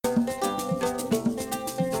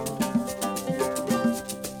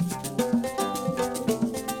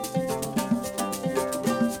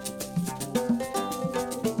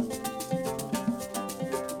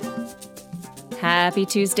Happy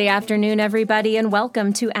Tuesday afternoon, everybody, and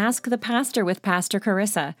welcome to Ask the Pastor with Pastor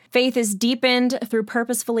Carissa. Faith is deepened through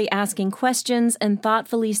purposefully asking questions and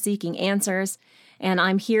thoughtfully seeking answers, and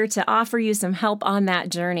I'm here to offer you some help on that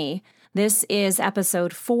journey. This is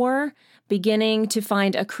episode 4, Beginning to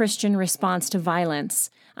Find a Christian Response to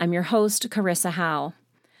Violence. I'm your host, Carissa Howe.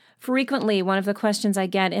 Frequently, one of the questions I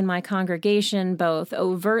get in my congregation, both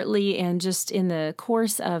overtly and just in the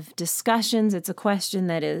course of discussions, it's a question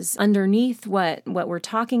that is underneath what we're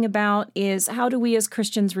talking about, is how do we as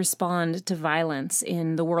Christians respond to violence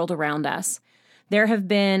in the world around us? There have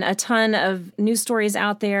been a ton of news stories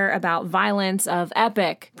out there about violence of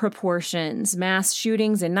epic proportions, mass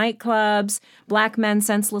shootings in nightclubs, black men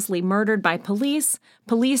senselessly murdered by police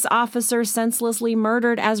officers senselessly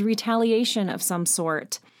murdered as retaliation of some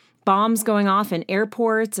sort. Bombs going off in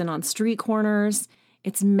airports and on street corners.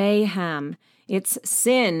 It's mayhem. It's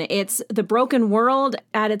sin. It's the broken world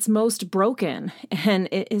at its most broken, and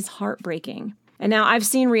it is heartbreaking. And now I've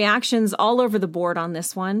seen reactions all over the board on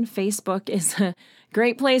this one. Facebook is a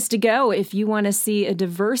great place to go if you want to see a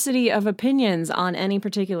diversity of opinions on any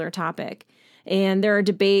particular topic. And there are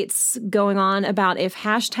debates going on about if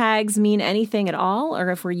hashtags mean anything at all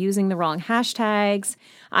or if we're using the wrong hashtags.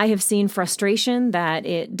 I have seen frustration that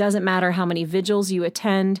it doesn't matter how many vigils you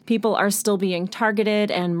attend, people are still being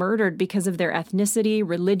targeted and murdered because of their ethnicity,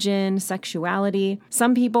 religion, sexuality.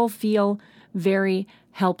 Some people feel very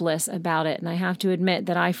helpless about it. And I have to admit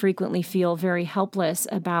that I frequently feel very helpless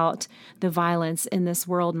about the violence in this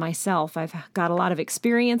world myself. I've got a lot of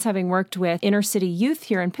experience having worked with inner city youth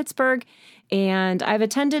here in Pittsburgh, and I've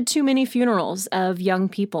attended too many funerals of young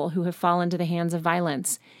people who have fallen to the hands of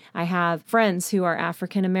violence. I have friends who are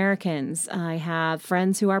African Americans. I have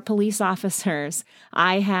friends who are police officers.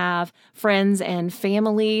 I have friends and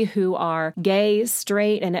family who are gay,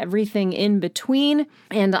 straight, and everything in between.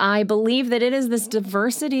 And I believe that it is this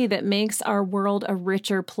diversity that makes our world a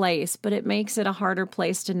richer place, but it makes it a harder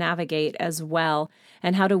place to navigate as well.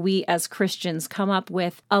 And how do we as Christians come up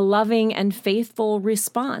with a loving and faithful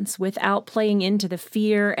response without playing into the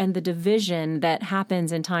fear and the division that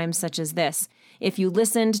happens in times such as this? If you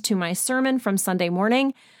listened to my sermon from Sunday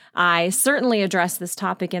morning, I certainly addressed this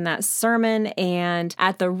topic in that sermon, and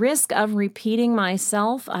at the risk of repeating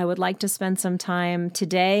myself, I would like to spend some time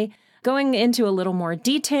today going into a little more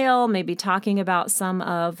detail, maybe talking about some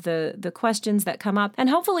of the questions that come up, and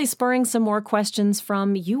hopefully spurring some more questions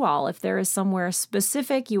from you all. If there is somewhere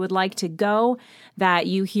specific you would like to go that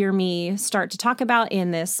you hear me start to talk about in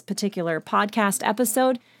this particular podcast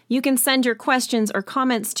episode, you can send your questions or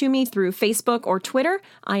comments to me through Facebook or Twitter.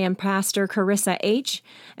 I am Pastor Carissa H.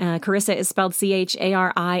 Carissa is spelled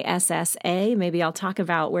Charissa. Maybe I'll talk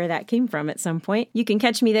about where that came from at some point. You can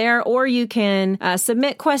catch me there, or you can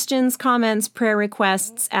submit questions, comments, prayer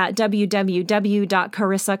requests at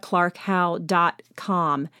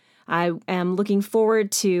www.carissaclarkhowe.com. I am looking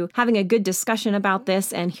forward to having a good discussion about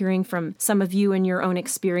this and hearing from some of you and your own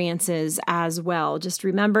experiences as well. Just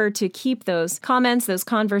remember to keep those comments, those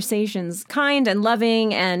conversations kind and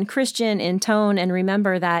loving and Christian in tone, and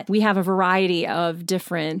remember that we have a variety of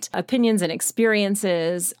different opinions and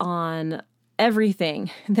experiences on everything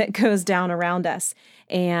that goes down around us.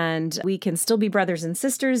 And we can still be brothers and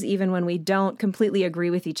sisters even when we don't completely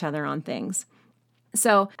agree with each other on things.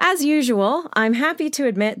 So, as usual, I'm happy to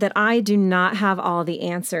admit that I do not have all the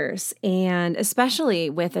answers, and especially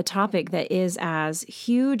with a topic that is as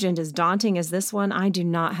huge and as daunting as this one, I do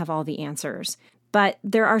not have all the answers. But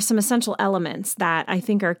there are some essential elements that I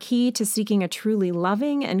think are key to seeking a truly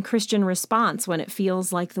loving and Christian response when it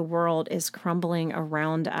feels like the world is crumbling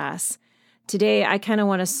around us. Today, I kind of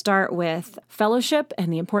want to start with fellowship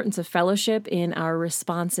and the importance of fellowship in our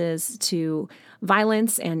responses to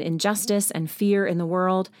violence and injustice and fear in the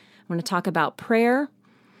world. I want to talk about prayer.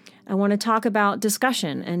 I want to talk about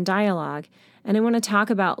discussion and dialogue. And I want to talk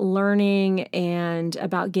about learning and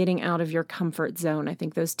about getting out of your comfort zone. I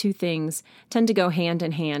think those two things tend to go hand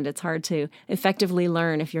in hand. It's hard to effectively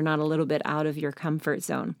learn if you're not a little bit out of your comfort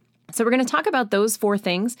zone. So we're going to talk about those 4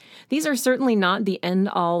 things. These are certainly not the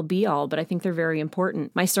end-all, be-all, but I think they're very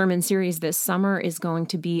important. My sermon series this summer is going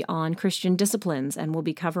to be on Christian disciplines, and we'll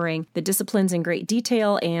be covering the disciplines in great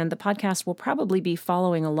detail, and the podcast will probably be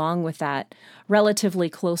following along with that relatively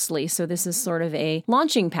closely. So this is sort of a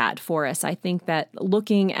launching pad for us. I think that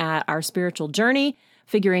looking at our spiritual journey,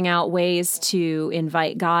 figuring out ways to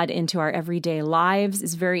invite God into our everyday lives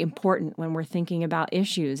is very important when we're thinking about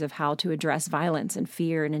issues of how to address violence and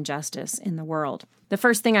fear and injustice in the world. The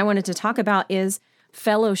first thing I wanted to talk about is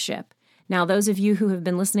fellowship. Now, those of you who have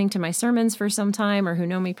been listening to my sermons for some time or who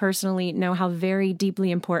know me personally know how very deeply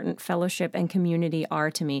important fellowship and community are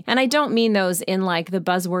to me. And I don't mean those in like the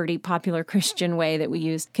buzzwordy popular Christian way that we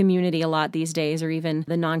use community a lot these days, or even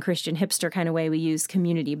the non-Christian hipster kind of way we use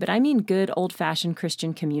community, but I mean good old-fashioned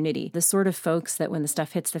Christian community, the sort of folks that when the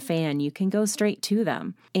stuff hits the fan, you can go straight to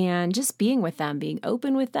them. And just being with them, being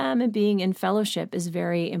open with them, and being in fellowship is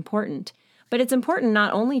very important. But it's important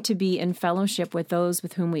not only to be in fellowship with those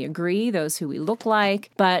with whom we agree, those who we look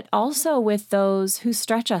like, but also with those who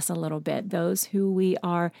stretch us a little bit, those who we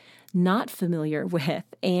are not familiar with.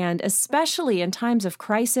 And especially in times of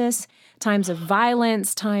crisis, times of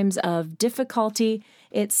violence, times of difficulty,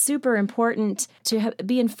 it's super important to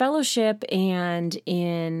be in fellowship and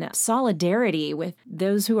in solidarity with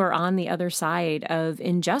those who are on the other side of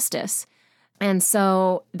injustice. And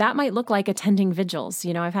so that might look like attending vigils.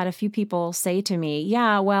 You know, I've had a few people say to me,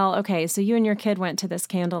 yeah, well, okay, so you and your kid went to this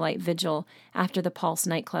candlelight vigil after the Pulse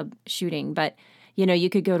nightclub shooting, but, you know,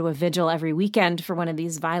 you could go to a vigil every weekend for one of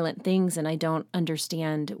these violent things, and I don't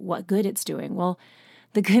understand what good it's doing. Well,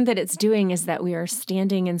 the good that it's doing is that we are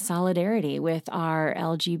standing in solidarity with our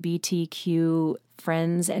LGBTQ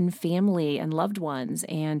friends and family and loved ones,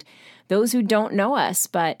 and those who don't know us,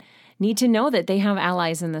 but need to know that they have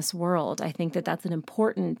allies in this world. I think that that's an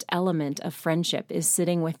important element of friendship, is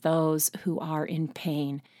sitting with those who are in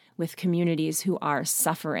pain, with communities who are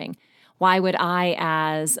suffering. Why would I,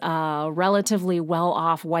 as a relatively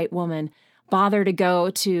well-off white woman, bother to go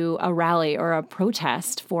to a rally or a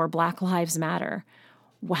protest for Black Lives Matter?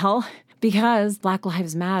 Well, because Black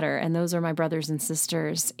Lives Matter, and those are my brothers and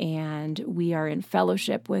sisters, and we are in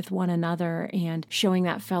fellowship with one another, and showing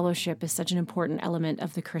that fellowship is such an important element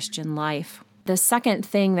of the Christian life. The second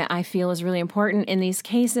thing that I feel is really important in these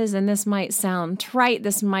cases, and this might sound trite,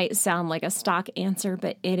 this might sound like a stock answer,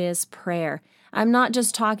 but it is prayer. I'm not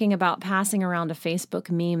just talking about passing around a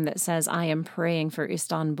Facebook meme that says, I am praying for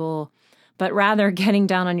Istanbul, but rather getting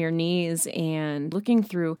down on your knees and looking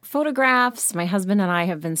through photographs. My husband and I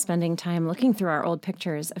have been spending time looking through our old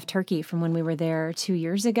pictures of Turkey from when we were there 2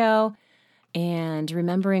 years ago, and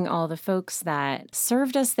remembering all the folks that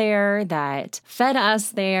served us there, that fed us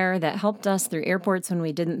there, that helped us through airports when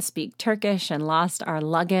we didn't speak Turkish and lost our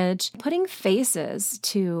luggage, putting faces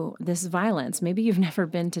to this violence. Maybe you've never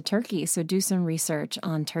been to Turkey, so do some research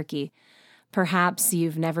on Turkey. Perhaps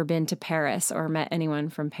you've never been to Paris or met anyone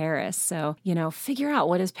from Paris. So, figure out,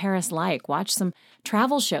 what is Paris like? Watch some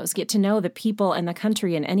travel shows. Get to know the people and the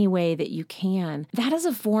country in any way that you can. That is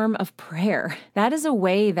a form of prayer. That is a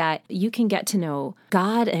way that you can get to know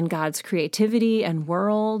God and God's creativity and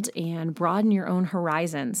world and broaden your own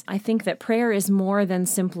horizons. I think that prayer is more than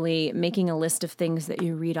simply making a list of things that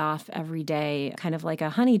you read off every day, kind of like a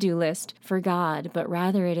honey-do list for God, but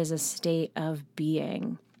rather it is a state of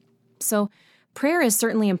being. So prayer is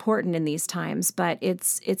certainly important in these times, but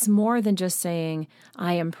it's more than just saying,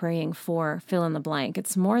 I am praying for fill in the blank.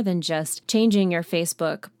 It's more than just changing your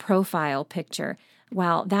Facebook profile picture.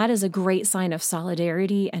 While that is a great sign of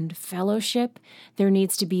solidarity and fellowship, there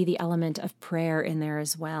needs to be the element of prayer in there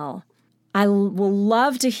as well. I will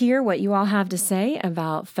love to hear what you all have to say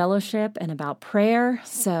about fellowship and about prayer.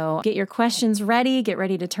 So get your questions ready, get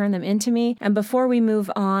ready to turn them into me. And before we move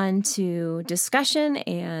on to discussion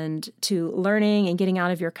and to learning and getting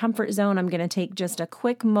out of your comfort zone, I'm going to take just a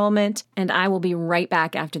quick moment, and I will be right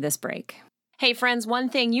back after this break. Hey friends, one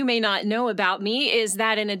thing you may not know about me is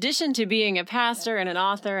that in addition to being a pastor and an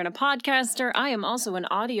author and a podcaster, I am also an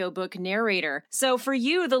audiobook narrator. So for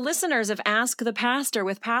you, the listeners of Ask the Pastor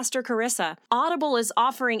with Pastor Carissa, Audible is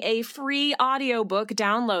offering a free audiobook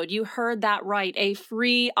download. You heard that right, a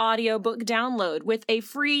free audiobook download with a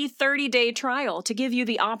free 30-day trial to give you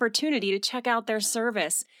the opportunity to check out their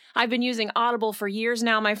service. I've been using Audible for years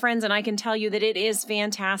now, my friends, and I can tell you that it is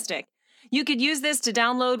fantastic. You could use this to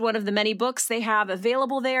download one of the many books they have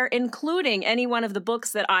available there, including any one of the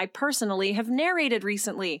books that I personally have narrated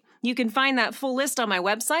recently. You can find that full list on my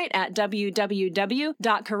website at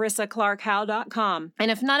www.carissaclarkhowe.com.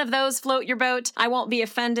 And if none of those float your boat, I won't be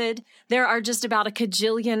offended. There are just about a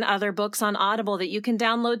cajillion other books on Audible that you can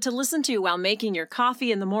download to listen to while making your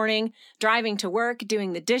coffee in the morning, driving to work,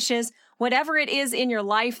 doing the dishes, whatever it is in your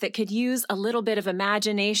life that could use a little bit of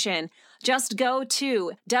imagination. Just go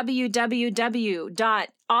to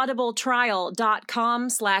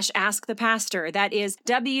www.audibletrial.com/askthepastor. That is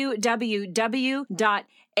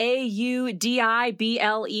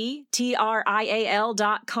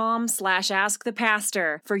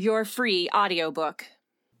www.audibletrial.com/askthepastor for your free audiobook.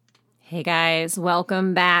 Hey guys,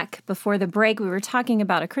 welcome back. Before the break, we were talking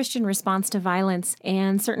about a Christian response to violence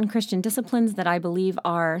and certain Christian disciplines that I believe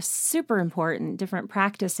are super important, different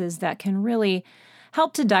practices that can really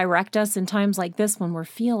help to direct us in times like this when we're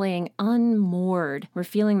feeling unmoored. We're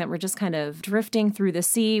feeling that we're just kind of drifting through the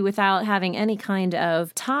sea without having any kind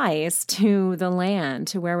of ties to the land,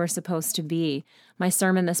 to where we're supposed to be. My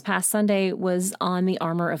sermon this past Sunday was on the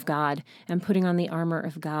armor of God and putting on the armor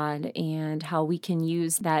of God and how we can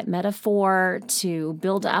use that metaphor to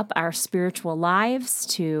build up our spiritual lives,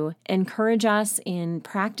 to encourage us in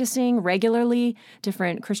practicing regularly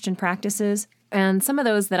different Christian practices. And some of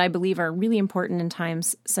those that I believe are really important in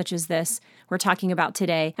times such as this, we're talking about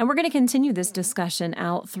today. And we're going to continue this discussion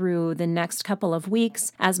out through the next couple of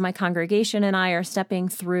weeks as my congregation and I are stepping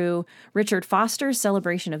through Richard Foster's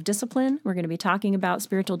Celebration of Discipline. We're going to be talking about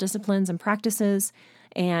spiritual disciplines and practices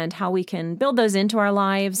and how we can build those into our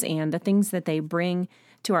lives and the things that they bring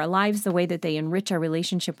to our lives, the way that they enrich our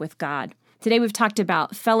relationship with God. Today we've talked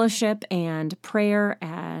about fellowship and prayer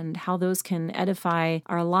and how those can edify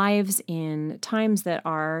our lives in times that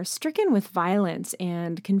are stricken with violence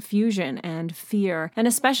and confusion and fear. And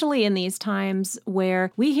especially in these times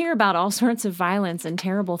where we hear about all sorts of violence and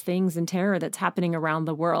terrible things and terror that's happening around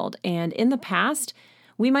the world. And in the past,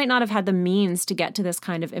 we might not have had the means to get to this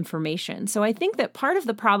kind of information. So I think that part of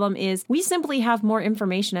the problem is we simply have more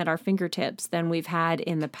information at our fingertips than we've had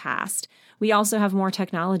in the past. We also have more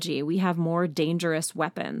technology. We have more dangerous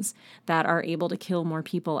weapons that are able to kill more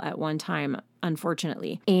people at one time,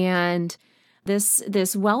 unfortunately. And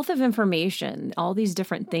this wealth of information, all these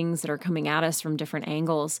different things that are coming at us from different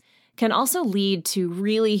angles, can also lead to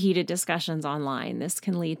really heated discussions online. This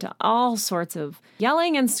can lead to all sorts of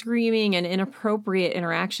yelling and screaming and inappropriate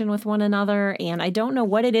interaction with one another. And I don't know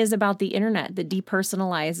what it is about the internet that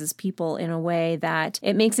depersonalizes people in a way that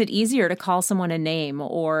it makes it easier to call someone a name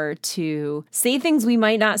or to say things we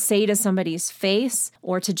might not say to somebody's face,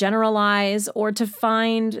 or to generalize, or to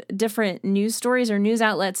find different news stories or news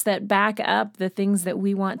outlets that back up the things that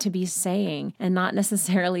we want to be saying and not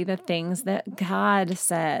necessarily the things that God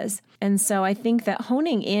says. And so I think that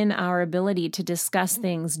honing in our ability to discuss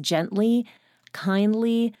things gently,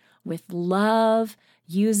 kindly, with love,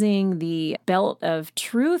 using the belt of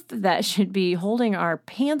truth that should be holding our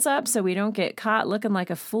pants up so we don't get caught looking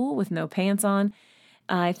like a fool with no pants on.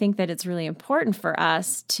 I think that it's really important for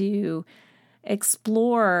us to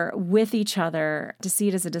explore with each other, to see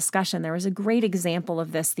it as a discussion. There was a great example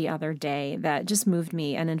of this the other day that just moved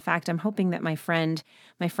me. And in fact, I'm hoping that my friend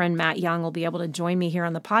Matt Young will be able to join me here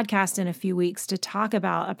on the podcast in a few weeks to talk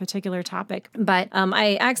about a particular topic. But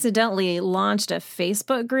I accidentally launched a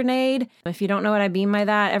Facebook grenade. If you don't know what I mean by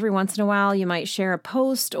that, every once in a while you might share a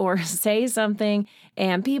post or say something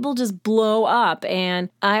and people just blow up. And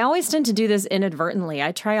I always tend to do this inadvertently.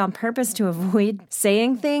 I try on purpose to avoid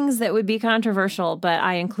saying things that would be controversial, but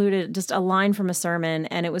I included just a line from a sermon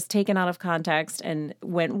and it was taken out of context and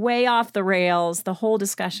went way off the rails. The whole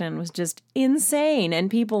discussion was just insane. And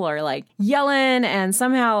people are like yelling, and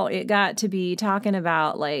somehow it got to be talking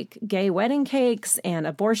about like gay wedding cakes and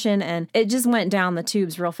abortion, and it just went down the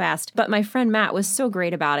tubes real fast. But my friend Matt was so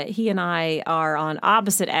great about it. He and I are on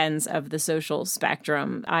opposite ends of the social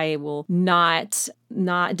spectrum. I will not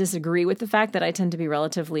disagree with the fact that I tend to be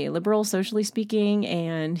relatively liberal, socially speaking,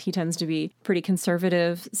 and he tends to be pretty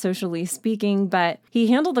conservative, socially speaking, but he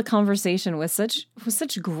handled the conversation with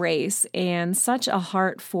such grace and such a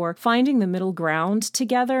heart for finding the middle ground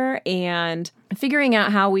together and figuring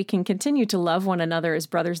out how we can continue to love one another as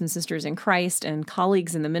brothers and sisters in Christ and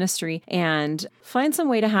colleagues in the ministry and find some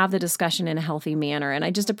way to have the discussion in a healthy manner. And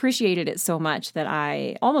I just appreciated it so much that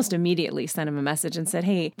I almost immediately sent him a message and said,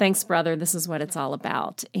 "Hey, thanks, brother. This is what it's all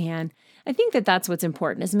about." And I think that that's what's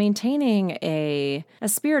important, is maintaining a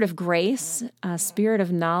spirit of grace, a spirit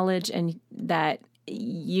of knowledge, and that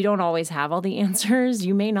you don't always have all the answers.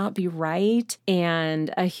 You may not be right.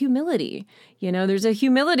 And a humility. There's a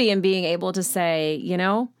humility in being able to say,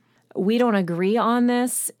 we don't agree on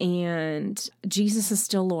this, and Jesus is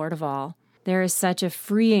still Lord of all. There is such a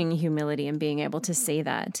freeing humility in being able to say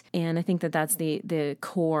that. And I think that that's the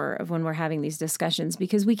core of when we're having these discussions,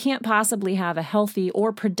 because we can't possibly have a healthy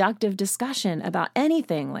or productive discussion about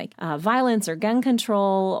anything like violence or gun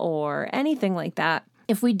control or anything like that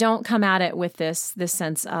if we don't come at it with this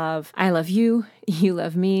sense of, I love you, you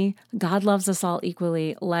love me, God loves us all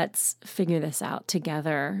equally, let's figure this out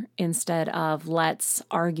together, instead of let's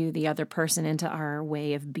argue the other person into our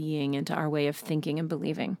way of being, into our way of thinking and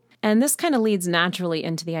believing. And this kind of leads naturally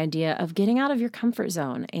into the idea of getting out of your comfort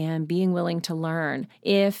zone and being willing to learn.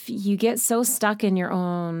 If you get so stuck in your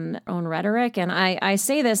own rhetoric, and I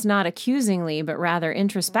say this not accusingly, but rather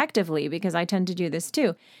introspectively, because I tend to do this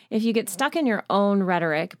too. If you get stuck in your own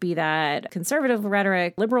rhetoric, be that conservative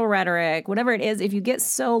rhetoric, liberal rhetoric, whatever it is, if you get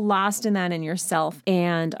so lost in that in yourself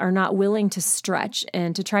and are not willing to stretch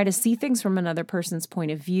and to try to see things from another person's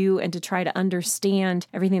point of view and to try to understand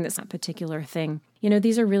everything that's that particular thing,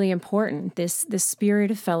 these are really important. This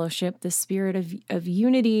spirit of fellowship, this spirit of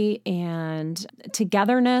unity and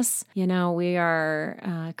togetherness. We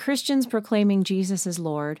are Christians proclaiming Jesus as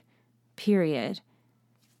Lord, period.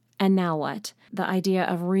 And now what? The idea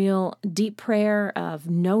of real deep prayer, of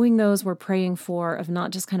knowing those we're praying for, of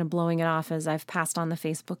not just kind of blowing it off as I've passed on the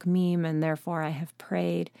Facebook meme and therefore I have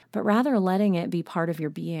prayed, but rather letting it be part of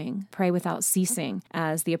your being. Pray without ceasing,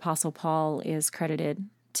 as the Apostle Paul is credited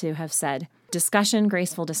to have said. Discussion,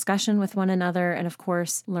 graceful discussion with one another, and of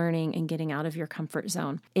course, learning and getting out of your comfort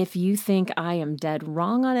zone. If you think I am dead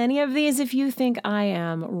wrong on any of these, if you think I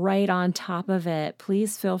am right on top of it,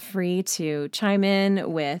 please feel free to chime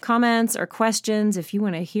in with comments or questions. If you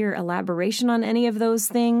want to hear elaboration on any of those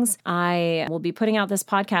things, I will be putting out this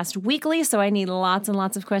podcast weekly, so I need lots and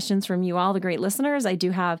lots of questions from you all, the great listeners. I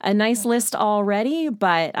do have a nice list already,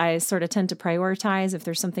 but I sort of tend to prioritize if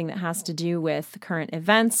there's something that has to do with current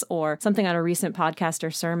events or something on a recent podcast or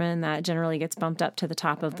sermon that generally gets bumped up to the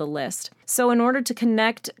top of the list. So in order to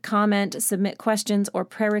connect, comment, submit questions, or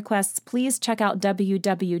prayer requests, please check out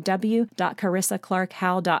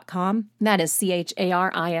www.carissaclarkhowe.com. That is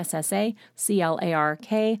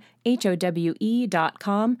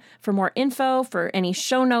Charissaclarkhowe.com. For more info, for any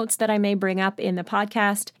show notes that I may bring up in the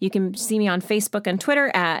podcast, you can see me on Facebook and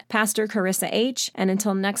Twitter at Pastor Carissa H. And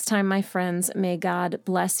until next time, my friends, may God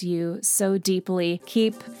bless you so deeply.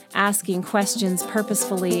 Keep asking questions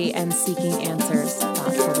purposefully and seeking answers.